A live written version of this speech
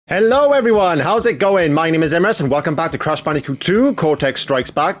Hello everyone, how's it going? My name is Emrys and welcome back to Crash Bandicoot 2, Cortex Strikes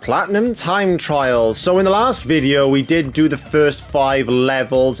Back, Platinum Time Trials. So in the last video we did do the first 5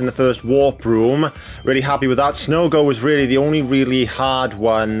 levels in the first warp room. Really happy with that. Snow Go was really the only really hard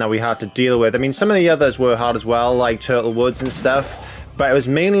one that we had to deal with. I mean, some of the others were hard as well, like Turtle Woods and stuff. But it was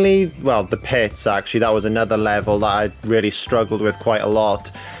mainly, well, the pits actually. That was another level that I really struggled with quite a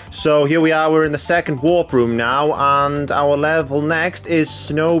lot. So here we are, we're in the second warp room now, and our level next is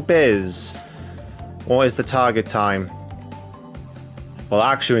Snow Biz. What is the target time? Well,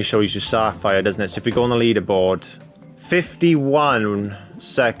 actually it shows you Sapphire, doesn't it? So if we go on the leaderboard, 51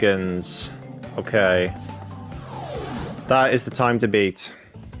 seconds. Okay. That is the time to beat.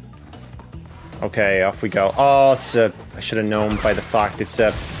 Okay, off we go. Oh, I should have known by the fact it's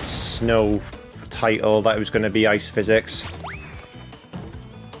a snow title that it was going to be ice physics.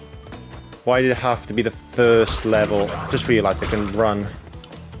 Why did it have to be the first level? Just realised I can run.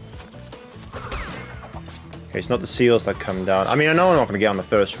 Okay, it's not the seals that come down. I mean, I know I'm not going to get on the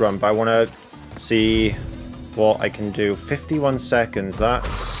first run, but I want to see what I can do. 51 seconds,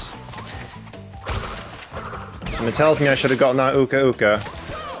 that's... Something tells me I should have gotten that Uka Uka.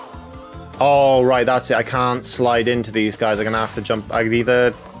 Oh, right, that's it. I can't slide into these guys. I'm going to have to jump... I could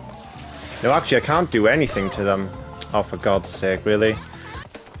either... No, actually, I can't do anything to them. Oh, for God's sake, really?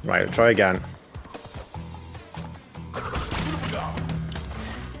 Right, try again. I'm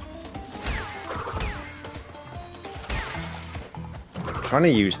trying to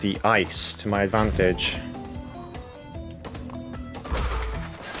use the ice to my advantage.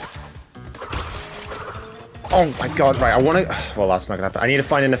 Oh my god, right, I want to... Well, that's not going to happen. I need to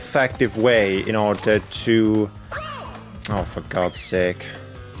find an effective way in order to... Oh, for God's sake.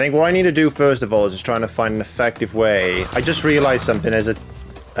 I think what I need to do first of all is just trying to find an effective way. I just realised something. There's a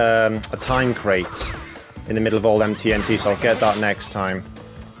time crate in the middle of all them TNT, so I'll get that next time.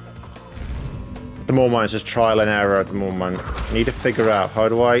 At the moment, it's just trial and error at the moment. I need to figure out, how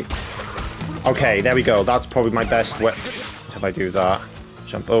do I... Okay, there we go. That's probably my best way. If I do that.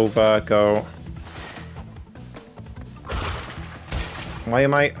 Jump over, go... Why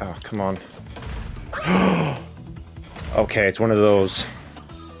am I... Oh, come on. Okay, it's one of those.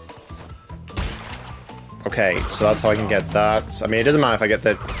 Okay, so that's how I can get that. I mean, it doesn't matter if I get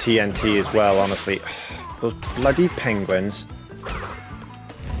the TNT as well, honestly. Those bloody penguins.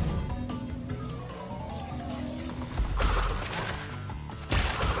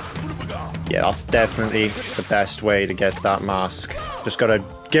 Yeah, that's definitely the best way to get that mask. Just gotta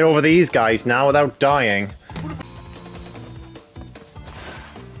get over these guys now without dying.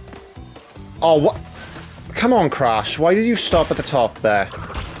 Oh, what? Come on, Crash. Why did you stop at the top there?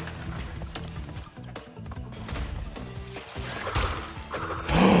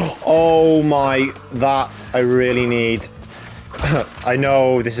 Oh my, that I really need. I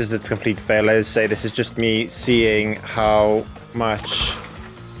know this is a complete fail. Let's say this is just me seeing how much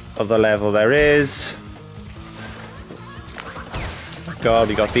of the level there is. Oh god,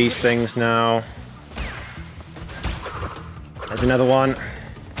 we got these things now. There's another one.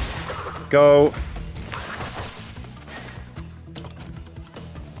 Go.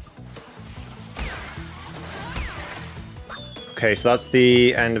 Okay, so that's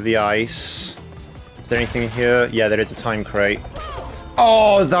the end of the ice. Is there anything here? Yeah, there is a time crate.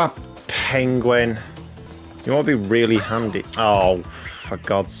 Oh, that penguin. You want to be really handy. Oh, for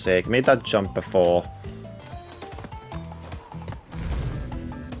God's sake. Made that jump before.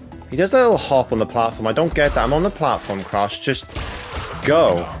 He does that little hop on the platform. I don't get that. I'm on the platform, Crash. Just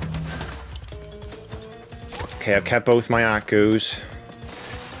go. Okay, I've kept both my Akus.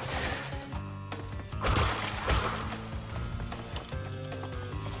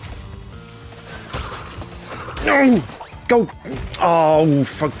 No! Go! Oh,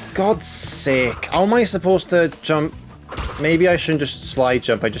 for God's sake. How am I supposed to jump? Maybe I shouldn't just slide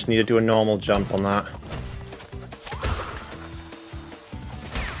jump. I just need to do a normal jump on that.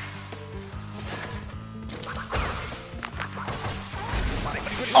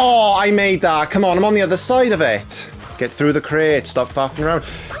 Oh, I made that. Come on, I'm on the other side of it. Get through the crate. Stop faffing around.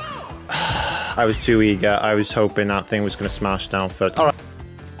 I was too eager. I was hoping that thing was going to smash down first. Alright.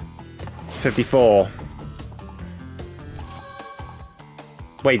 54.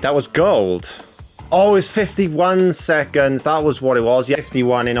 Wait, that was gold. Oh, it was 51 seconds. That was what it was. Yeah,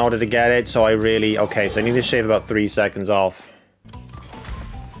 51 in order to get it. So I really... Okay, so I need to shave about 3 seconds off.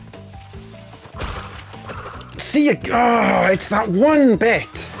 See, oh, it's that one bit.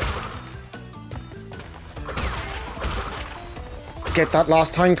 Get that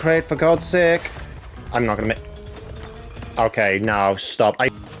last time crate, for God's sake. I'm not gonna make... Okay, now stop.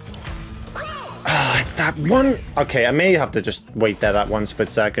 It's that one. Okay, I may have to just wait there that 1 split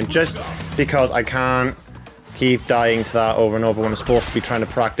second, just because I can't keep dying to that over and over when I'm supposed to be trying to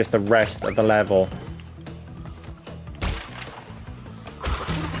practice the rest of the level.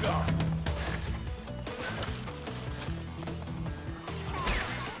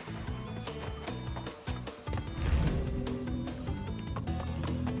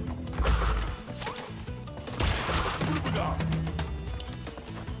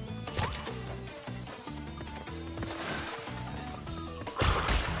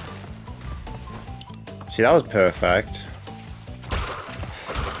 See, that was perfect.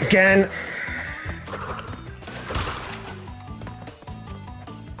 Again.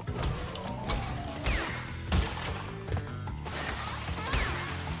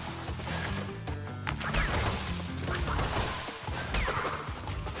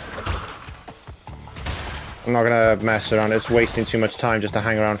 I'm not gonna mess around. It's wasting too much time just to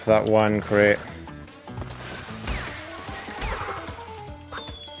hang around for that one crate.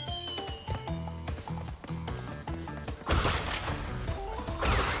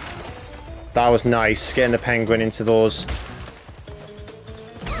 That was nice, getting the penguin into those.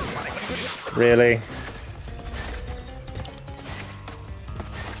 Really?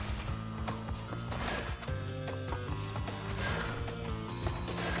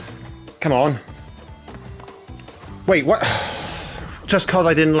 Come on. Wait, what? Just because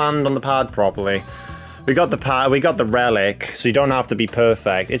I didn't land on the pad properly. We got the pad, we got the relic, so you don't have to be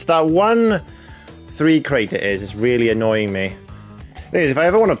perfect. It's that 1-3 crate it is, it's really annoying me. Thing is, if I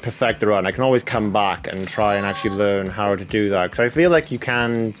ever want to perfect the run, I can always come back and try and actually learn how to do that. Because I feel like you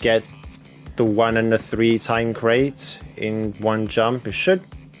can get the 1 and the 3 time crate in one jump. It should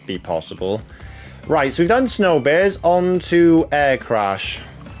be possible. Right, so we've done Snow Bears, on to Air Crash.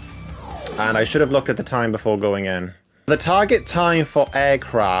 And I should have looked at the time before going in. The target time for Air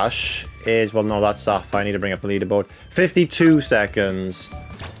Crash is, well, no, that's Sapphire. I need to bring up the leaderboard. 52 seconds.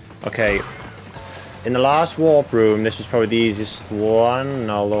 Okay. In the last warp room, this was probably the easiest one,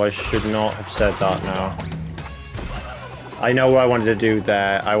 although I should not have said that now. I know what I wanted to do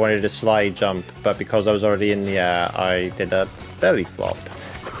there. I wanted to slide jump, but because I was already in the air, I did a belly flop.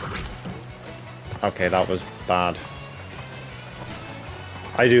 Okay, that was bad.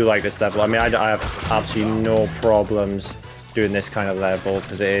 I do like this level. I mean, I have absolutely no problems doing this kind of level,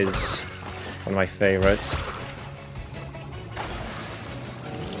 because it is one of my favorites.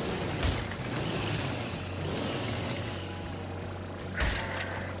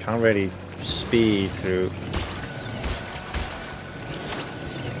 Can't really speed through.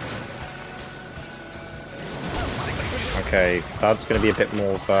 Okay, that's going to be a bit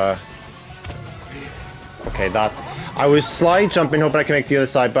more of a... Okay, that... I was slide jumping, hoping I could make the other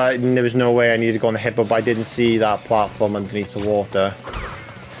side, but there was no way I needed to go on the hippo, but I didn't see that platform underneath the water.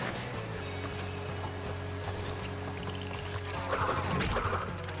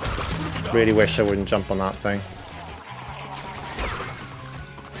 Really wish I wouldn't jump on that thing.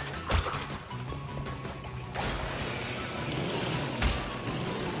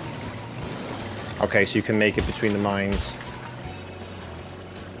 Okay, so you can make it between the mines.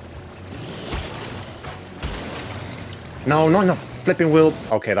 No, no, flipping wheel.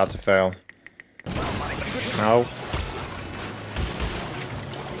 Okay, that's a fail. No.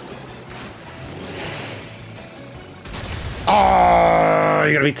 Oh,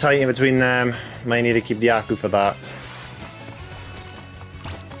 you gotta be tight in between them. Might need to keep the Aku for that.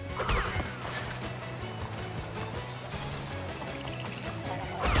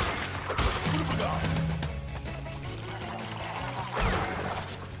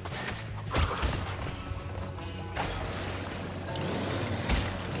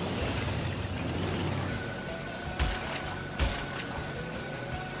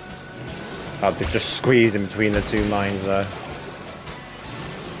 They're just squeezing between the two mines there.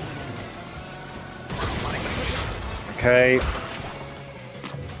 Okay.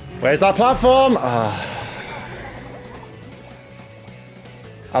 Where's that platform? I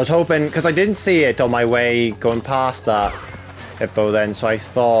was hoping, because I didn't see it on my way going past that hippo then, so I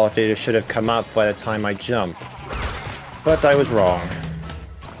thought it should have come up by the time I jumped. But I was wrong.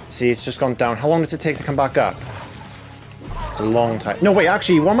 See, it's just gone down. How long does it take to come back up? A long time. No, wait,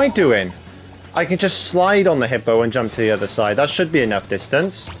 actually, what am I doing? I can just slide on the hippo and jump to the other side. That should be enough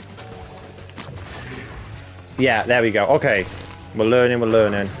distance. Yeah, there we go. Okay. We're learning, we're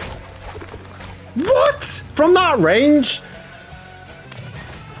learning. What? From that range?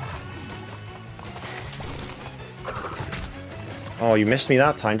 Oh, you missed me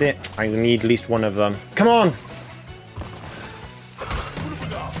that time, didn't you? I need at least one of them. Come on!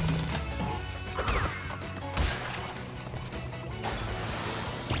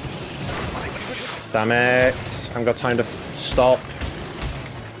 Damn it. I haven't got time to stop.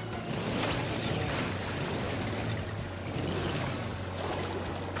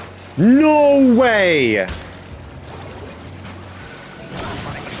 No way!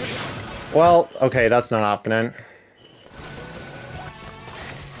 Well, okay, that's not happening.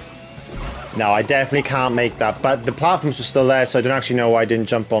 No, I definitely can't make that, but the platforms are still there, so I don't actually know why I didn't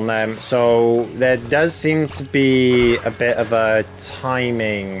jump on them. So there does seem to be a bit of a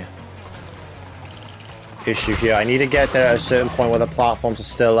timing issue here. I need to get there at a certain point where the platforms are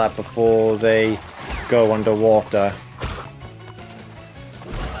still up before they go underwater.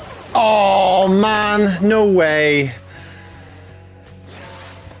 Oh man, no way.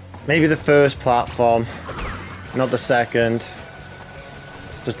 Maybe the first platform, not the second.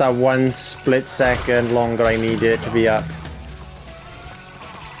 Just that one split second longer I need it to be up.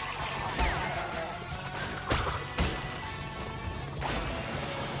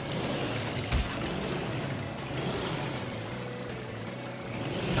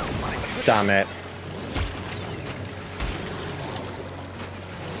 Damn it.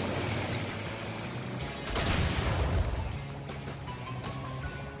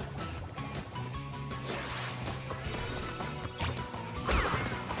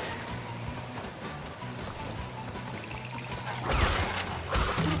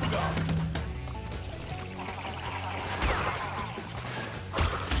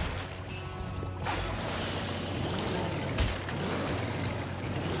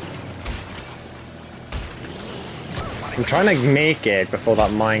 I'm trying to make it before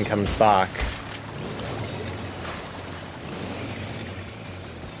that mine comes back.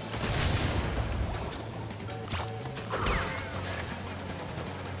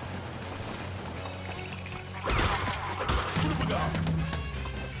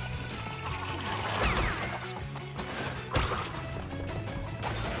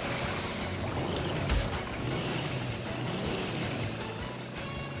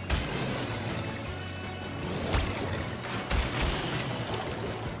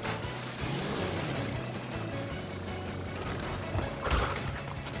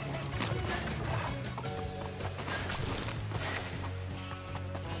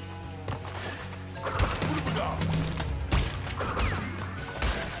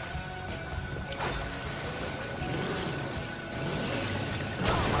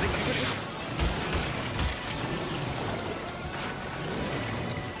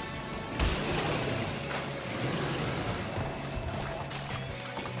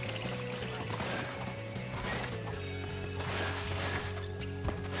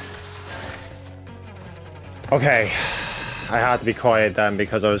 Okay, I had to be quiet then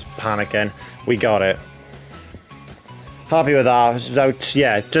because I was panicking. We got it. Happy with that. So,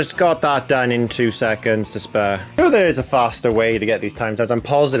 yeah, just got that done in 2 seconds to spare. I know there is a faster way to get these time zones. I'm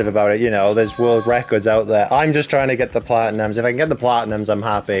positive about it, you know, there's world records out there. I'm just trying to get the platinums. If I can get the platinums, I'm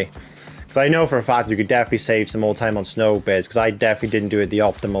happy. Because I know for a fact you could definitely save some more time on snow bits, because I definitely didn't do it the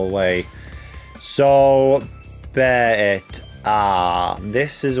optimal way. So, bear it.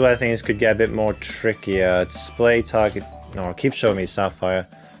 This is where things could get a bit more trickier. Display target. No, it keeps showing me Sapphire.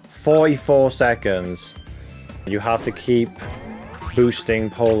 44 seconds. You have to keep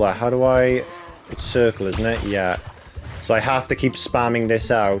boosting Polar. How do I... It's circle, isn't it? Yeah. So I have to keep spamming this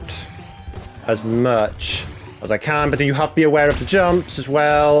out as much as I can, but then you have to be aware of the jumps as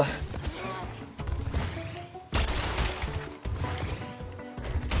well.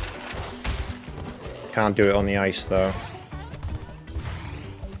 Can't do it on the ice, though.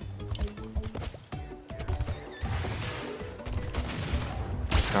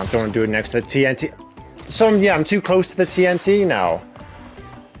 Don't want to do it next to the TNT. So, yeah, I'm too close to the TNT now.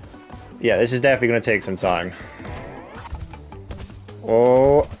 Yeah, this is definitely going to take some time.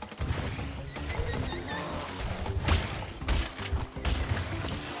 Oh.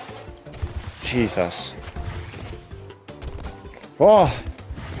 Jesus. Oh.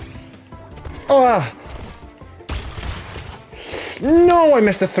 Oh. No, I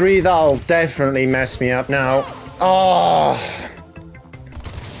missed a 3. That'll definitely mess me up now. Oh.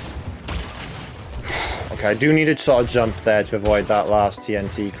 Okay, I do need to sort of jump there to avoid that last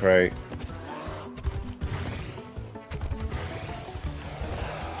TNT crate.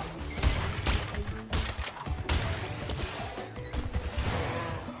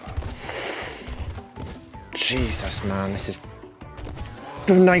 Jesus, man, this is...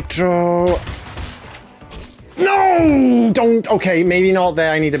 Nitro! No! Don't... Okay, maybe not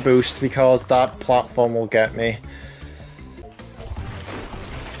there. I need a boost because that platform will get me.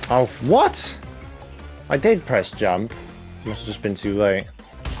 Oh, what? I did press jump. Must have just been too late.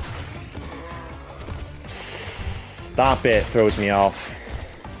 That bit throws me off.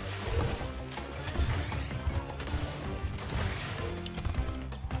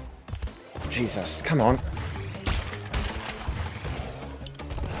 Jesus, come on.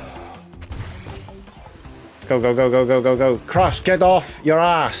 Go, go, go, go, go, go, go. Crash, get off your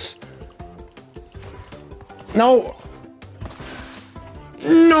ass. No.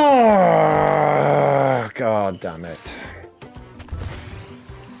 No. God damn it.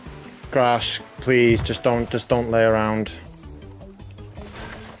 Crash, please, just don't lay around.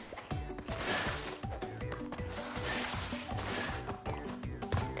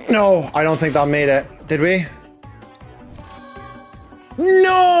 No, I don't think that made it. Did we?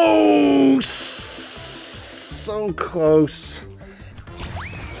 No! So close.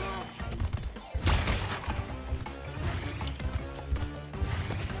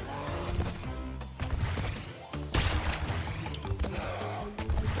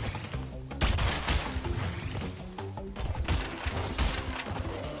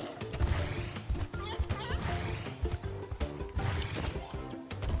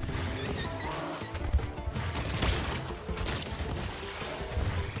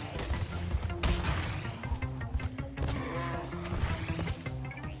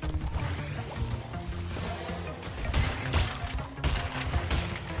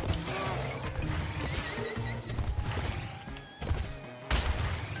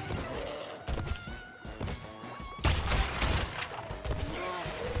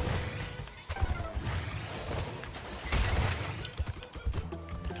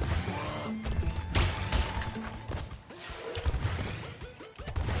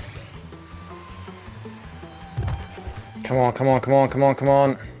 Come on, come on, come on, come on, come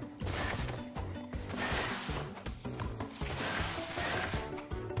on.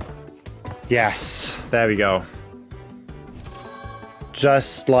 Yes, there we go.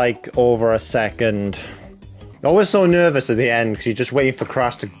 Just like over a second. Always so nervous at the end because you're just waiting for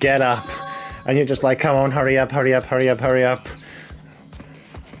Crash to get up and you're just like, come on, hurry up, hurry up, hurry up, hurry up.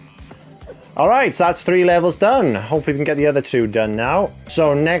 Alright, so that's 3 levels done. Hopefully we can get the other 2 done now.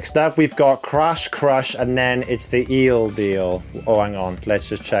 So next up we've got Crash Crush and then it's the eel deal. Oh, hang on. Let's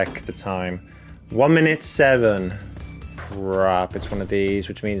just check the time. 1 minute 7. Crap, it's one of these,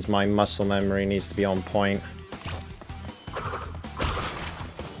 which means my muscle memory needs to be on point.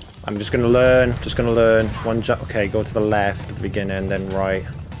 I'm just gonna learn, One jump. Okay, go to the left at the beginning, then right.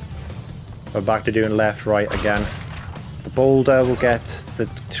 We're back to doing left, right again. The boulder will get the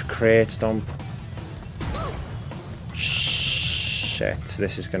crates, don't... Shit,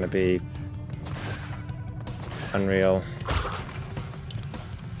 this is gonna be unreal.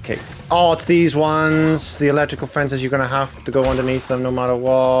 Okay. Oh, it's these ones! The electrical fences, you're gonna have to go underneath them no matter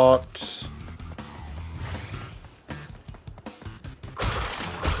what.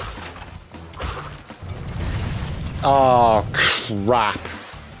 Oh, crap.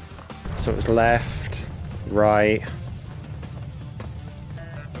 So it was left, right.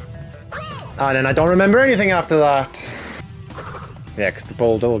 And then I don't remember anything after that. Yeah, because the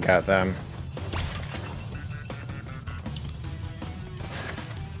boulder will get them.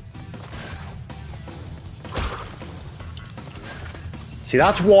 See,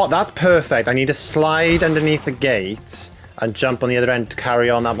 that's perfect. I need to slide underneath the gate and jump on the other end to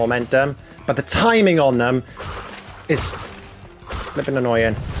carry on that momentum. But the timing on them is flipping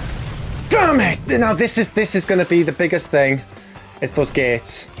annoying. Damn it! Now this is going to be the biggest thing. It's those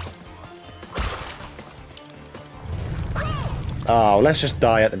gates. Oh, let's just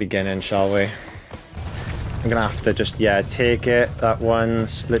die at the beginning, shall we? I'm gonna have to just, yeah, take it that 1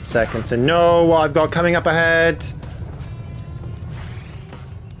 split second to know what I've got coming up ahead.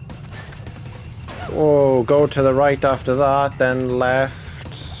 Oh, go to the right after that, then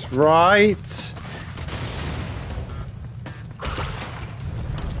left, right.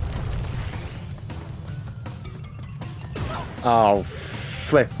 Oh,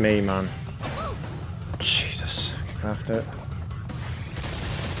 flip me, man. Jesus, I'm gonna have to...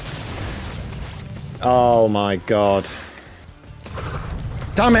 Oh my god.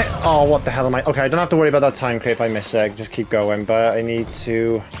 Damn it! Oh, what the hell am I... Okay, I don't have to worry about that time crate if I miss it. Just keep going, but I need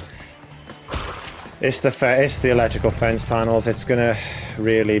to... It's the electrical fence panels. It's gonna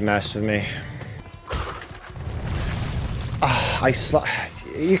really mess with me.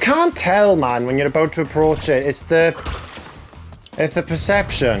 You can't tell, man, when you're about to approach it. It's the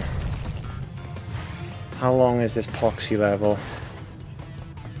perception. How long is this poxy level?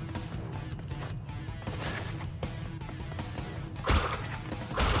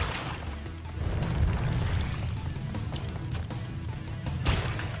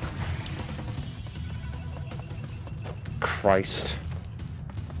 Christ.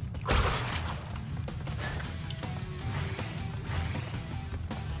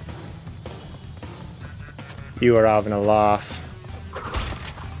 You are having a laugh.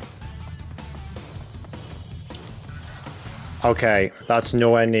 Okay, that's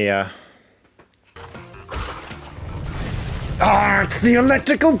nowhere near. Ah, it's the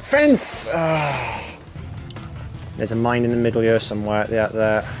electrical fence! Ah. There's a mine in the middle here somewhere. Yeah,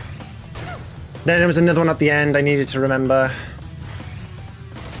 there. Then there was another one at the end I needed to remember.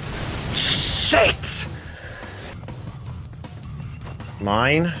 Shit!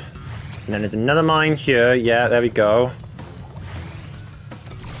 Mine. And then there's another mine here. Yeah, there we go.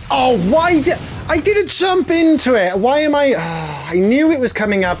 Oh, why did... I didn't jump into it! Why am I... I knew it was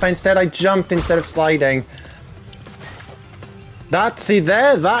coming up, but instead I jumped instead of sliding. See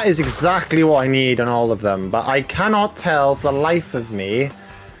there? That is exactly what I need on all of them. But I cannot tell for the life of me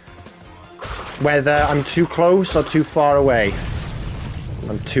whether I'm too close or too far away.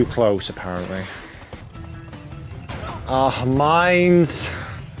 I'm too close, apparently. Oh, mines.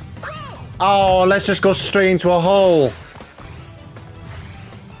 Oh, let's just go straight into a hole.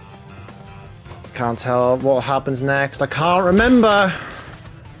 Can't tell what happens next. I can't remember.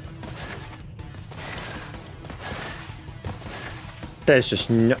 There's just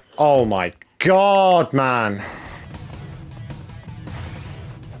no... Oh my god, man.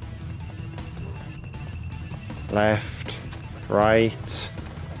 Left. Right.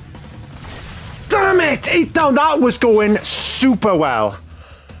 Damn it! No, that was going super well.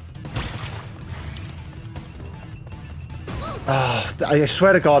 Oh, I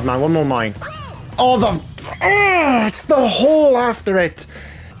swear to god, man. One more mine. Oh, it's the hole after it.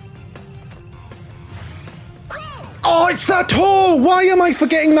 Oh, it's that hole! Why am I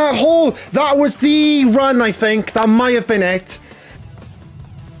forgetting that hole? That was the run, I think. That might have been it.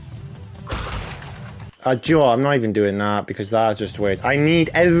 Joe, I'm not even doing that because that just waits. I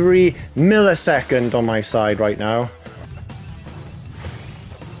need every millisecond on my side right now.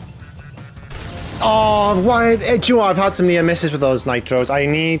 Oh, why? Joe, I've had some near misses with those nitros. I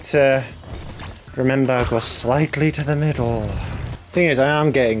need to remember go slightly to the middle. Thing is, I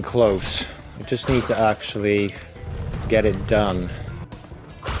am getting close. I just need to actually get it done.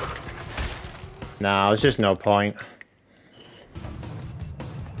 Nah, there's just no point.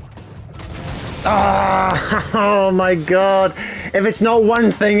 Ah! Oh my god! If it's not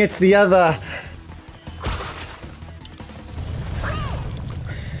one thing, it's the other.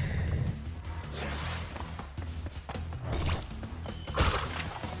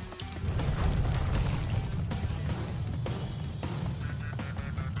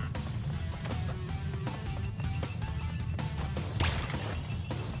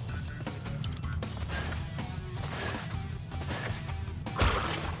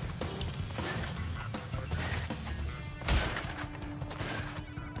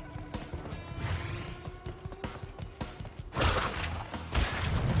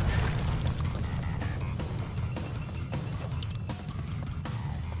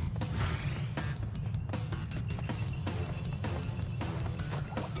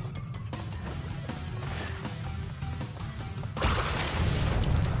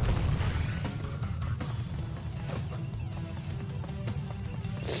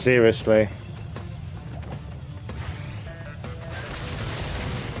 Seriously.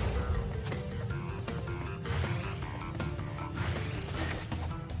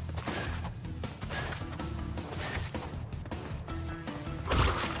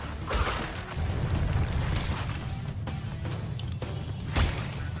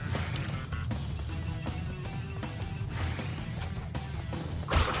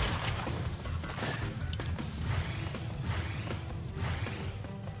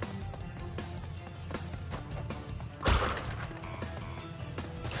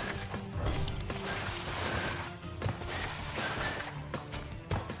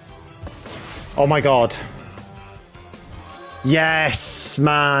 Oh my god. Yes,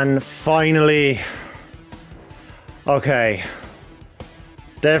 man. Finally. Okay.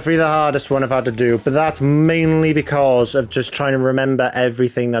 Definitely the hardest one I've had to do, but that's mainly because of just trying to remember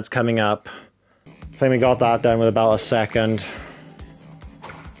everything that's coming up. I think we got that done with about a second.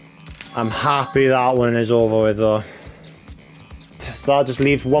 I'm happy that one is over with though. So that just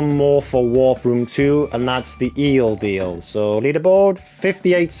leaves one more for Warp Room 2, and that's the eel deal. So leaderboard,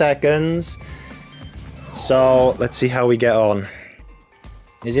 58 seconds. So let's see how we get on.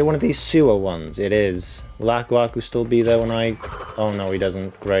 Is it one of these sewer ones? It is. Will Aku Aku still be there when I... Oh no, he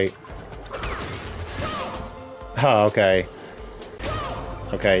doesn't. Great. Oh, okay.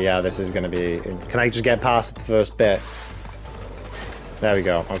 Okay, yeah, this is gonna be... Can I just get past the first bit? There we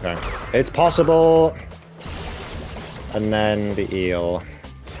go, okay. It's possible. And then the eel.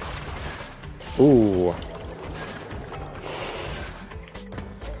 Ooh.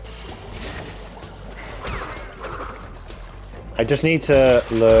 I just need to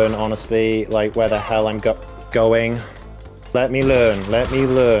learn, honestly, like, where the hell I'm going. Let me learn. Let me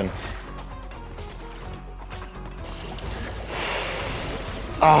learn.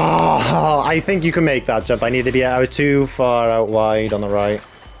 Oh, I think you can make that jump. I need to be out too far out wide on the right.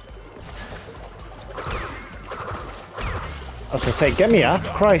 I was going to say, get me up.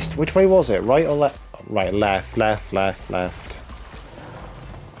 Christ, which way was it? Right or left? Right, left, left, left, left.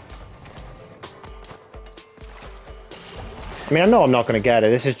 I mean, I know I'm not going to get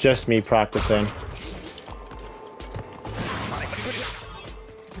it. This is just me practicing.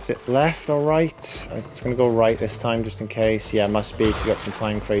 Is it left or right? I'm just going to go right this time just in case. Yeah, must be, because you got some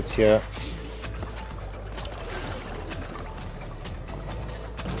time crates here.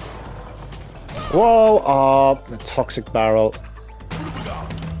 Whoa! Oh, the toxic barrel.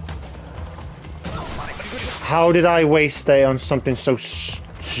 How did I waste it on something so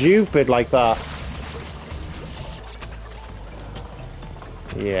stupid like that?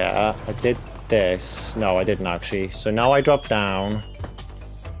 Yeah, I did this. No, I didn't actually. So now I drop down.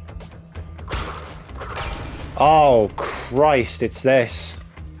 Oh, Christ, it's this.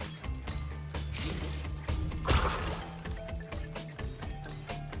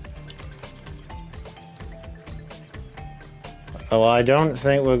 Oh, I don't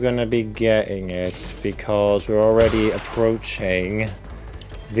think we're going to be getting it because we're already approaching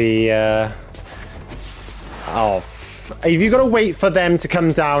the, oh, if you've got to wait for them to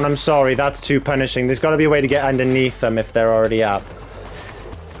come down, I'm sorry, that's too punishing. There's got to be a way to get underneath them if they're already up.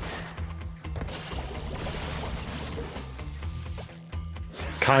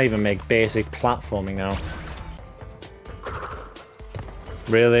 Can't even make basic platforming now.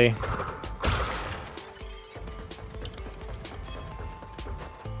 Really?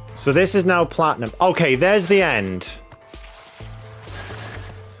 So this is now platinum. Okay, there's the end.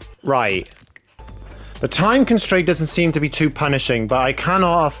 Right. The time constraint doesn't seem to be too punishing, but I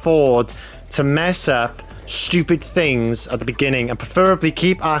cannot afford to mess up stupid things at the beginning and preferably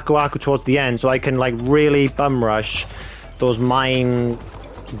keep Aku Aku towards the end so I can like really bum rush those mine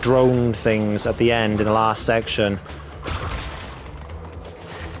drone things at the end in the last section.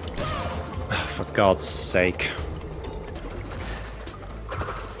 For God's sake.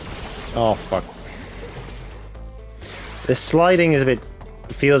 Oh, fuck. The sliding is a bit...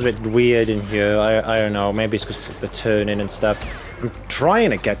 feels a bit weird in here. I don't know. Maybe it's because of the turning and stuff. I'm trying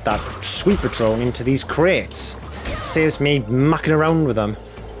to get that sweeper drone into these crates. Saves me mucking around with them.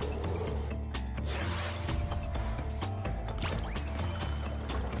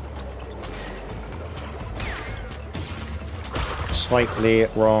 Slightly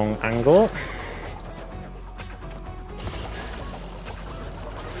wrong angle.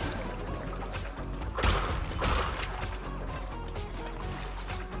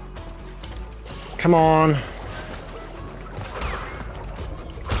 Come on.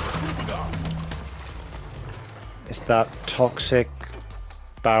 It's that toxic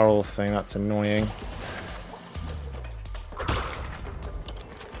barrel thing that's annoying.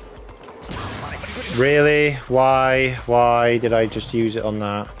 Really? Why? Why did I just use it on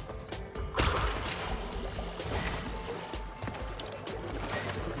that?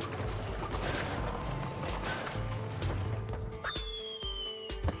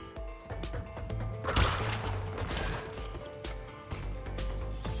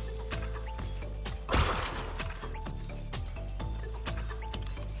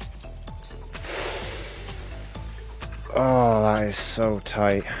 Oh, that is so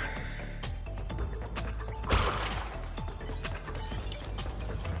tight.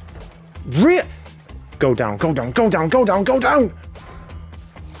 Go down, go down, go down, go down, go down!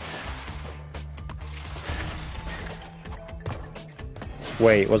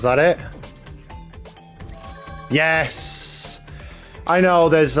 Wait, was that it? Yes! I know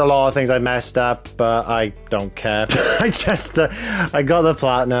there's a lot of things I messed up, but I don't care. I just, I got the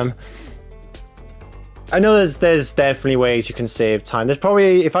platinum. I know there's definitely ways you can save time. There's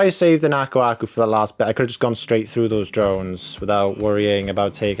probably, if I saved an Aku Aku for the last bit, I could have just gone straight through those drones without worrying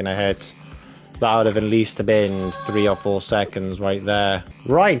about taking a hit. That would have at least been 3 or 4 seconds right there.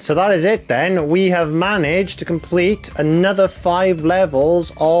 Right, so that is it then. We have managed to complete another 5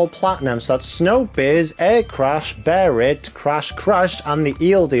 levels, all platinum. So that's Snow Biz, Air Crash, Bear It, Crash Crush, and the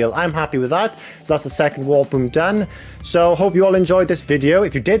Eel Deal. I'm happy with that. So that's the second warp room done. So hope you all enjoyed this video.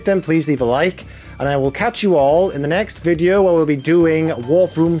 If you did, then please leave a like. And I will catch you all in the next video where we'll be doing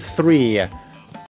Warp Room 3.